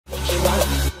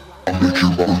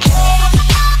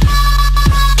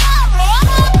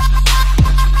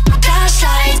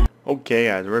Okay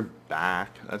guys, we're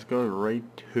back. Let's go right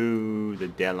to the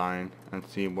deadline and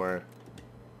see where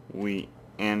we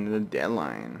end the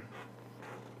deadline.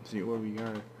 See what we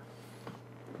got.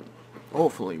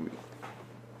 Hopefully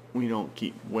we don't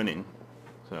keep winning.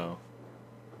 So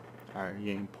are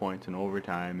getting points in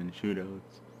overtime and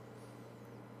shootouts.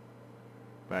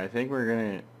 But I think we're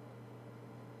gonna,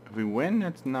 if we win,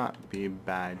 that's not be a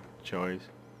bad choice.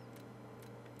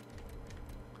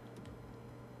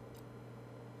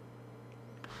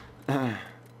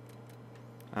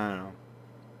 I don't know.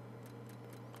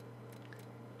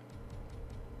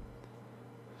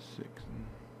 6.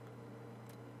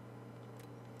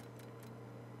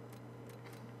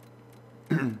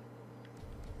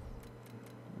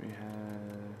 We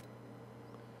have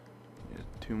just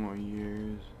 2 more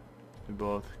years. They're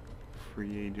both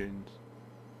free agents.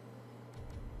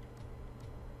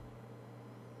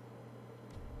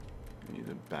 Need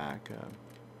a backup.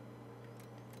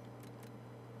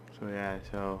 So yeah,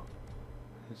 so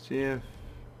let's see if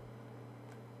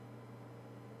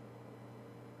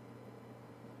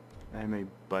I make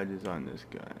budgets on this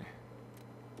guy.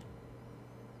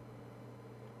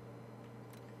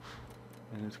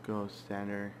 And let's go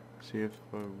center. See if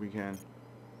we can.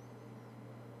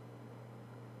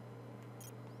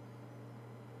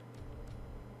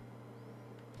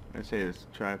 Let's say let's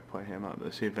try to put him up.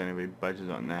 Let's see if anybody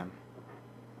budges on them.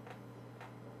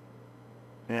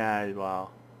 Yeah,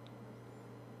 well,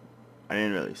 I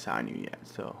didn't really sign you yet,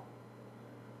 so.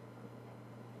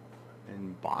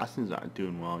 And Boston's not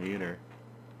doing well either.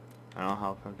 I don't know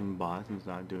how fucking Boston's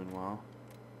not doing well.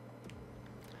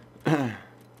 Let's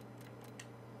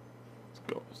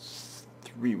go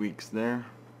 3 weeks there.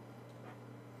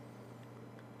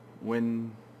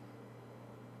 Win.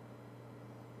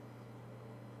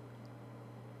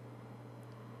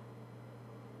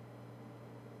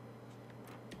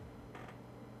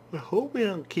 I hope we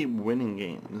don't keep winning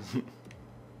games.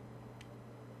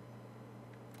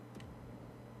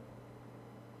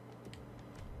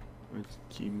 Let's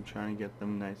keep trying to get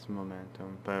them nice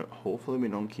momentum, but hopefully we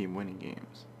don't keep winning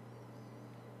games.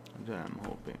 That's what I'm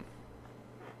hoping.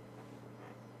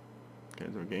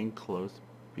 Because we're getting close to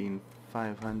being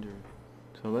 500.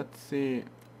 So let's see.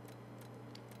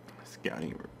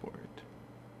 Scouting report.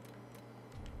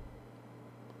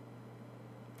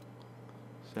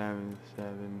 7.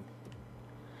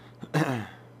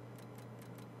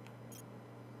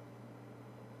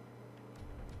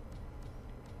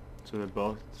 So they're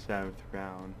both 7th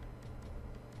round.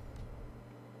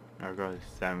 I'll go to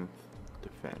 7th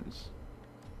defense.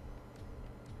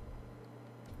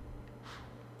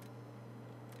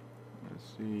 Let's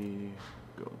see.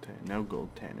 Goaltender. No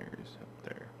goaltenders up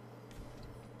there.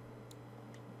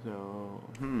 So,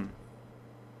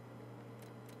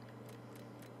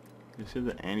 They said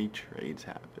that any trades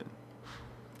happen.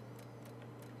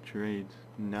 Trades.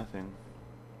 Nothing.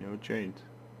 No trades.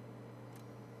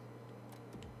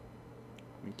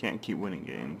 We can't keep winning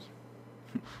games.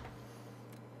 Let's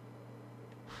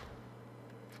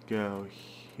go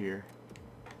here.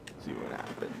 See what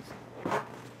happens.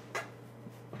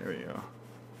 There we go.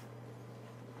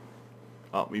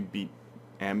 Oh, we beat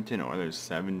Edmonton Oilers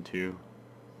 7-2.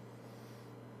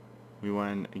 We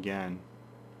won again.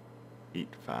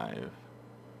 8-5.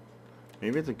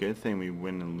 Maybe it's a good thing we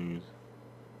win and lose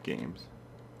games.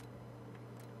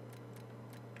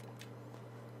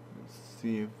 Let's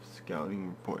see if scouting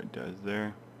report does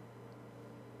there.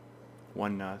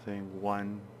 1-0.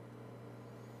 1.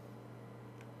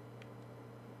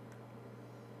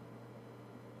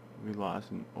 We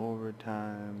lost in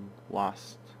overtime.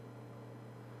 Lost.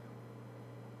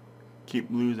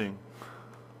 Keep losing.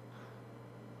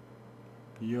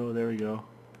 Yo, there we go.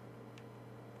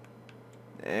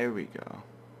 There we go.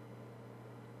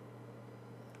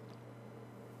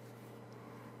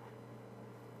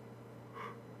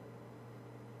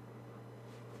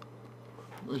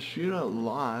 The shootout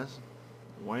lost.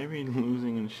 Why are we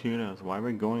losing in shootouts? Why are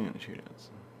we going in shootouts?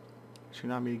 Should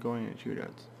not be going in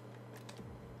shootouts.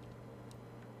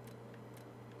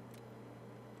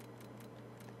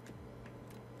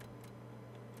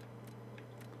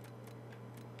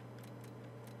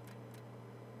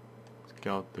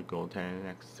 Scout the goaltender the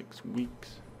next 6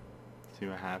 weeks. See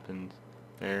what happens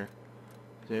there.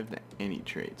 See if any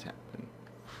trades happen.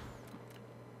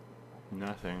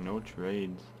 Nothing. No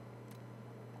trades.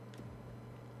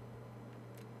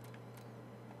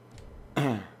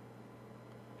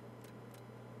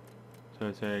 So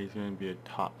I say he's going to be a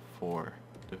top 4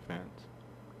 defense.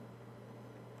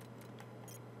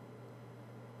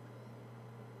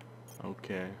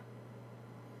 Okay.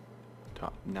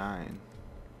 Top 9.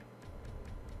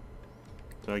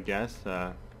 So I guess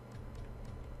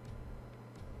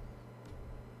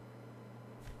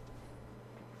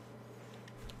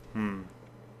I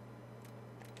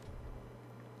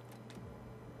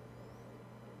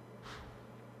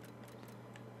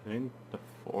think the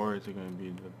forwards are going to be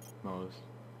the most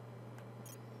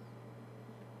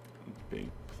big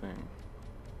thing.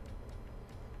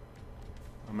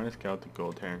 I'm going to scout the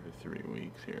goaltender for 3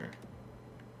 weeks here.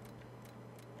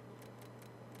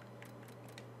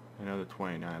 I know the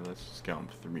 29, let's scout him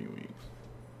for 3 weeks.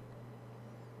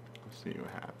 Let's see what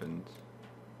happens.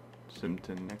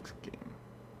 Simpson next game.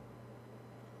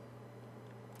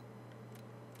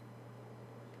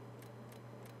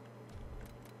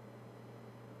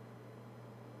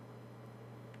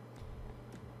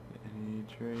 Any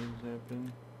trades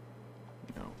happen?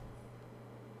 No.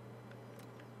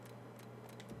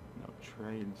 No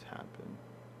trades happen.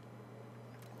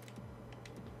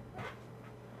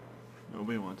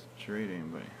 Nobody wants to trade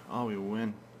anybody. Oh, we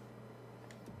win.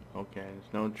 Okay,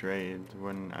 there's no trades.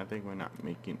 I think we're not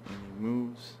making any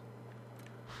moves.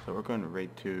 So we're going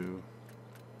right to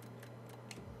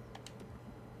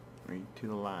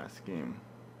the last game.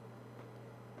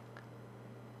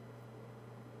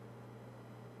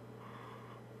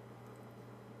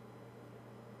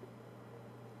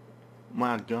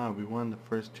 My God, we won the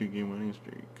first 2-game winning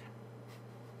streak.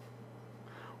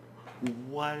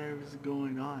 What is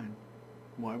going on?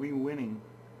 Why are we winning?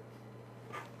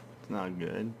 It's not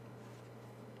good.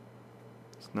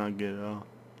 It's not good at all.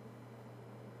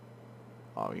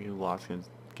 Oh, you lost against...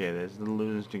 Okay, this is the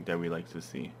losing streak that we like to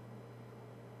see.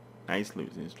 Nice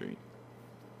losing streak.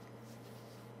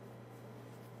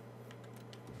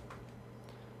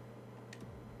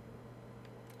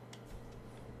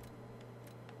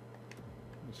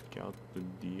 Scout the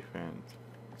defense.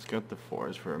 Scout the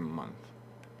forwards for a month.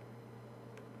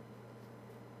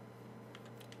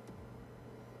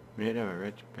 We had a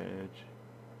rich pitch.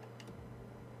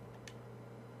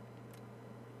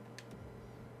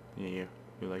 Yeah,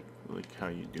 we like how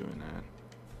you doing that.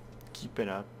 Keep it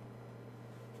up.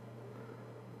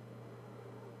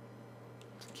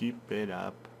 Let's keep it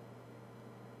up.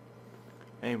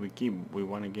 Hey, we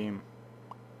won a game.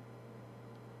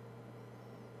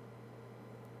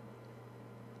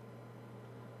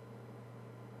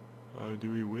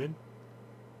 Do we win?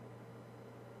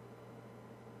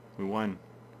 We won.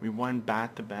 We won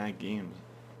back-to-back games.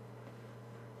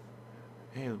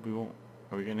 Hey, we won't.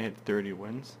 Are we gonna hit 30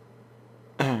 wins?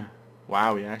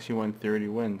 Wow, we actually won 30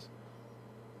 wins.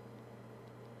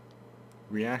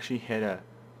 We actually hit a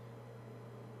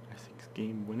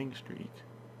 6-game winning streak.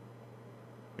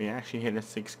 We actually hit a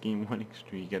 6-game winning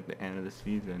streak at the end of the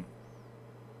season.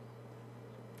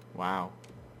 Wow.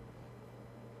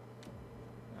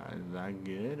 Is that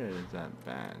good or is that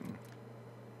bad?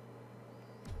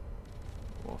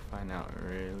 We'll find out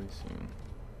really soon.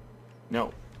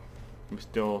 No. I'm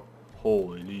still...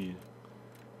 Holy...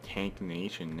 Tank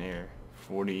Nation there.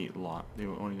 48 lot. They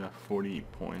only got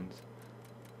 48 points.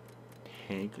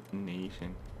 Tank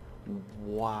Nation.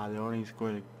 Wow, they only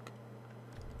scored a...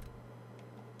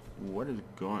 What is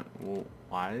going... Well,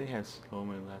 why do they have so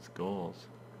many less goals?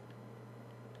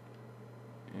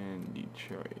 And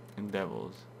Detroit. And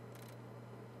Devils.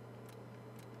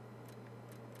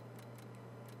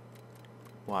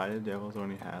 Why did the Devils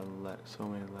only have so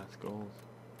many less goals?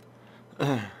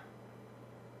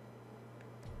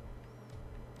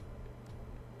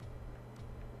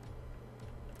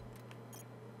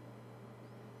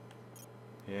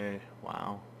 Yeah,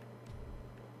 wow.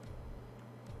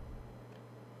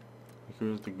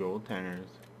 Who's the goaltenders?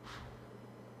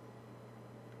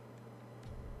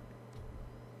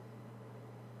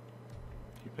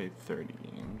 He played 30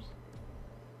 games.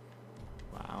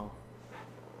 Wow.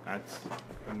 That's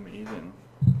amazing.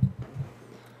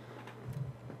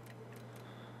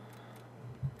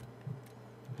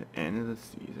 The end of the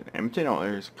season. Edmonton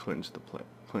Oilers clinched the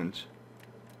clinch.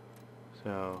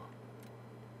 So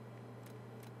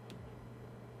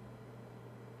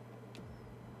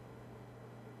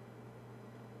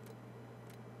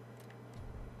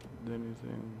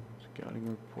anything scouting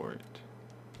report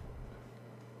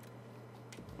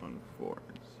on forwards.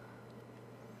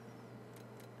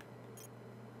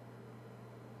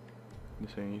 They're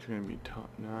saying he's going to be top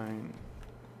 9.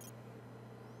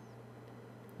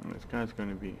 And this guy's going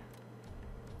to be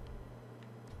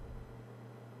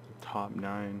the top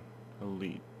 9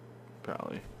 elite,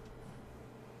 probably.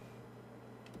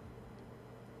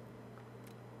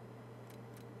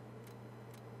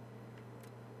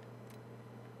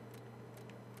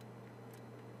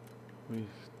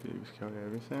 Did we scout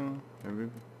everything?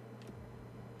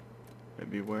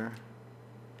 Everywhere?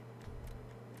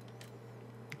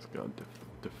 Let's go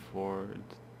the forward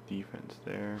defense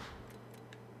there.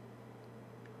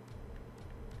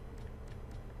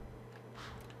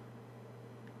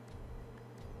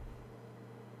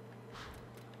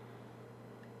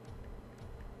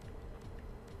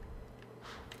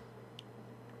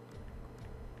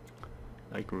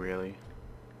 Like, really?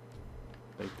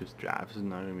 Like, this draft is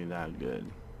not gonna be that good.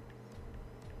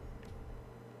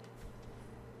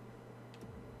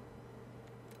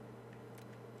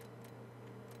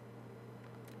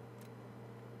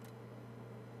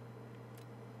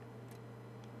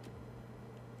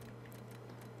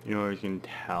 You know, you can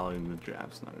tell the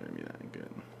draft's not gonna be that good.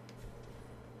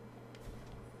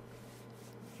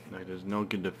 Like, there's no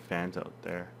good defense out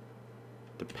there.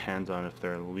 Depends on if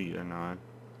they're elite or not.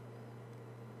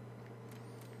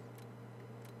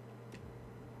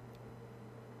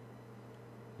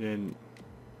 Did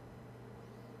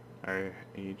our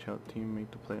AHL team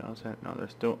make the playoffs yet? No, they're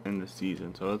still in the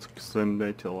season. So let's slim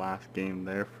day to the last game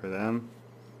there for them.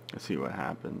 Let's see what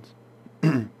happens.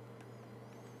 Are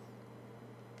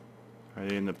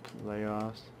they in the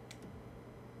playoffs?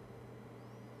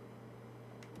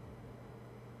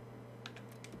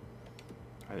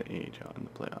 Are the AHL in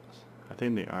the playoffs? I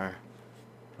think they are.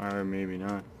 Or maybe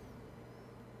not.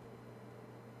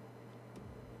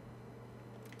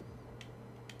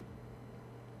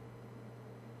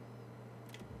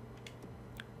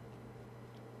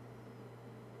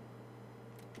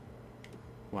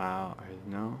 Wow,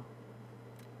 no?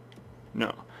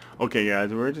 No. Okay,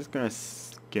 guys, we're just gonna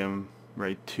skim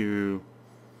right to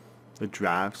the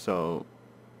draft, so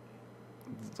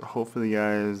hopefully you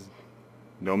guys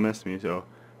don't miss me. So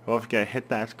don't forget to hit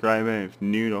that subscribe button if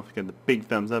new. Don't forget the big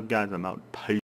thumbs up, guys. I'm out. Peace.